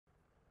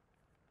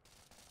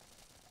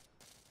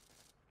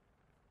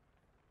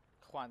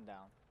One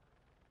down.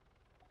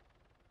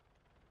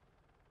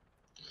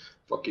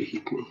 Fuck, he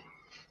hit me.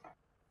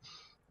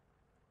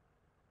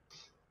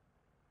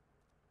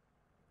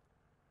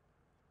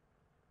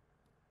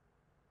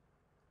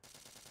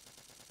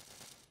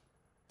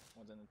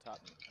 One's in the top,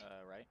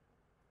 right.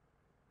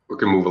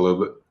 Okay, move a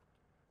little bit.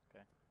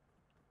 Okay.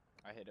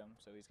 I hit him,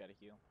 so he's got to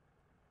heal.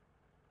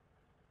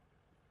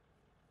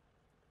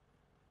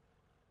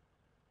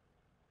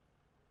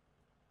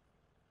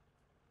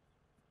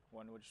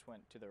 One just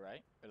went to the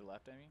right, or the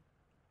left, I mean.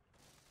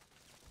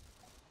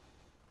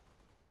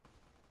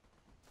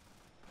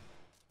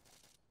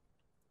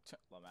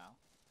 Lamau.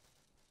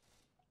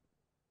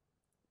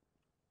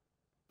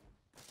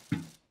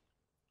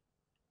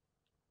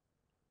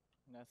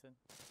 Nothing.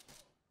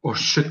 Oh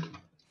shit!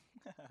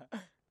 I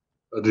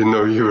didn't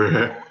know you were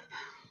here.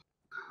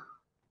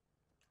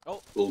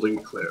 Oh!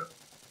 Building clear.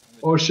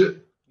 Oh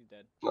shit! He's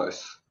dead.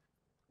 Nice.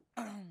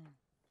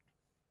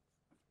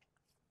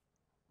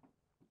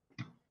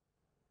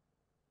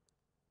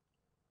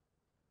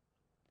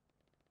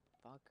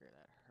 Fucker,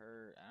 that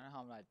hurt. I don't know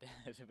how I'm not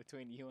dead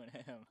between you and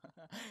him.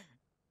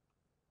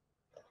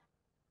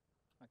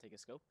 I'll take a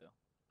scope though.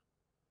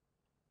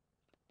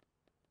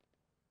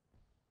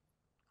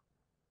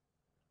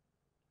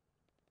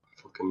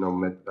 Fucking no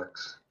med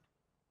packs.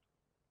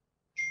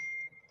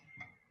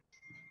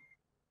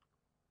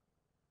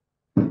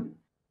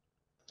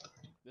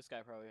 This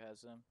guy probably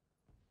has them.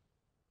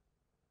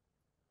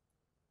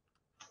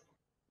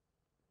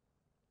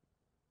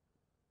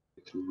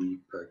 To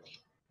repack.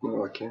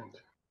 No, I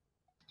can't.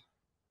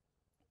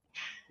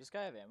 This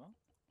guy have ammo?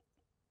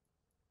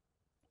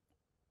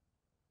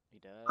 He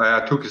does.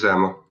 I took his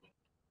ammo.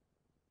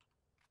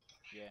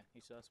 Yeah,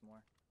 he still has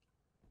more.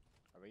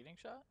 Are we getting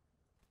shot?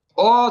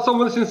 Oh,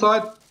 someone's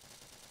inside!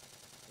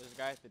 There's a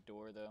guy at the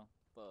door though.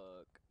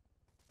 Fuck.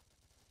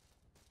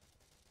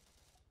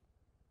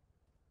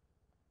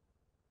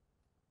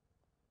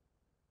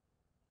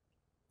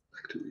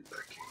 Back to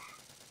repacking.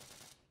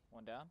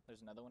 One down.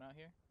 There's another one out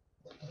here.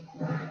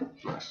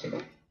 Nice.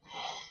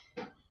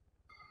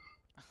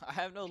 I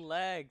have no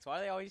legs. Why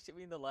do they always shoot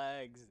me in the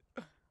legs?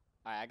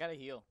 Alright, I gotta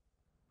heal.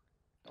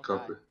 Don't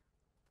Copy.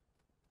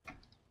 die.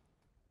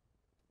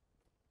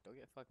 Don't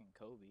get fucking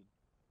Kobe.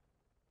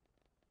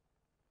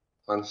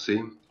 I don't see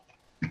him.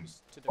 To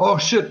the Oh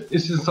right. shit!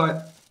 It's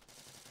inside.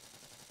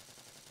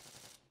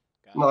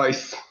 Got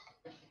Nice.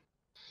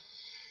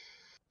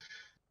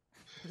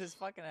 This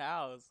fucking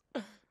house.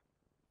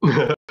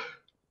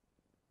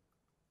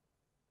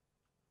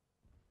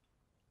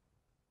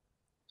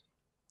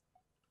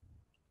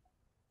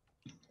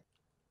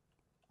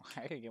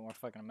 I gotta get more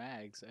fucking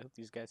mags. I hope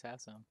these guys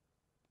have some.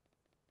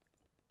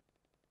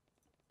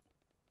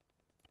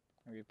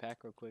 I'll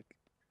repack real quick.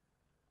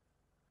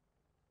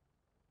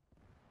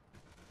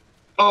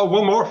 Oh,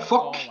 one more.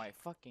 Fuck. Oh my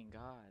fucking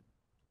god.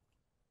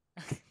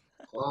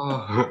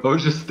 Oh, I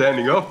was just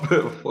standing up.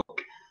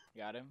 Fuck.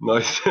 Got him.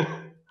 Nice.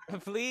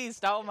 Please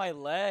stop with my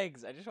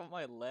legs. I just want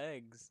my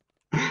legs.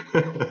 Yep.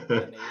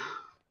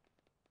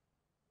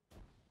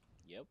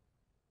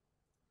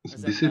 It's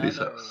There's busy this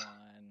another house. one.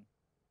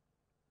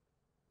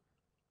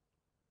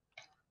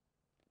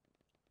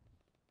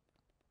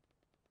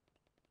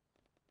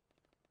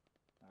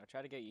 I'll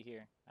try to get you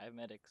here. I have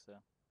medics, so.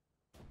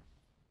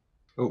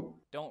 Oh.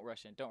 Don't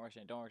rush in. Don't rush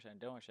in. Don't rush in.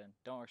 Don't rush in.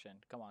 Don't rush in.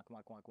 Come on. Come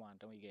on. Come on. Come on.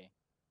 Don't be gay.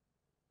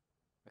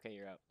 Okay,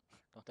 you're out.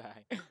 Don't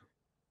die.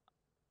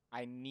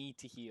 I need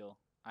to heal.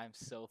 I'm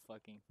so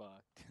fucking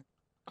fucked.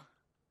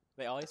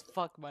 They always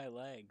fuck my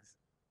legs.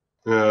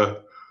 Yeah.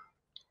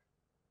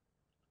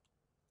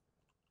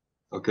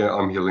 Okay,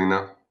 I'm healing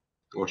now.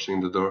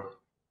 Watching the door.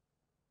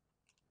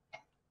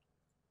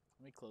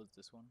 Let me close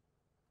this one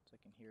so I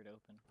can hear it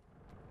open.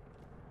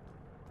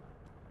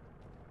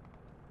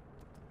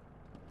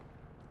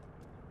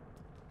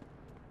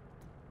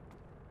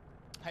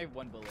 I have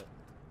one bullet.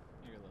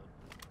 You're low.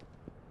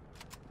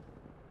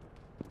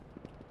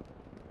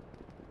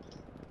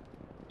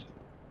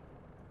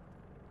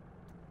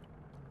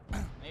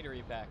 I need to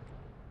repack.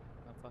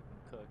 I'm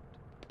fucking cooked.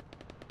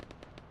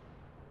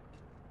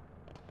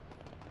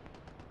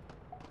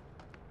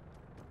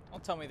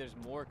 Don't tell me there's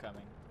more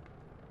coming.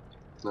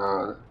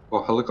 Oh,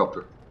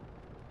 helicopter.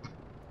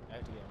 I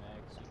have to get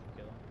mags so you can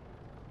kill him.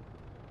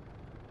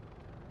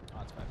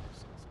 Oh, it's 5%.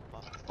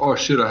 Fuck. Oh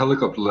shit, a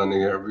helicopter landing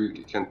here.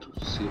 We can't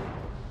see him.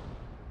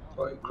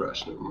 Oh, he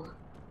crashed, never mind.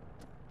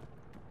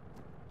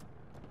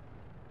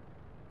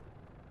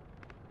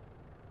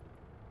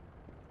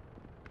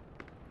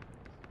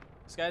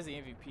 This guy's the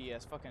MVP. He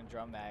has fucking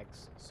drum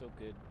mags. So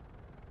good.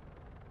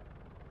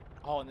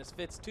 Oh, and this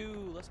fits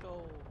too. Let's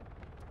go.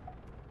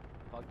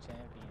 Fuck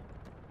champion.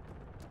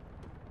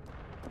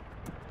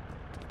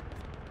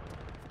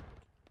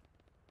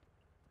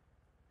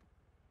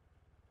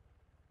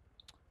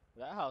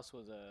 That house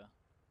was a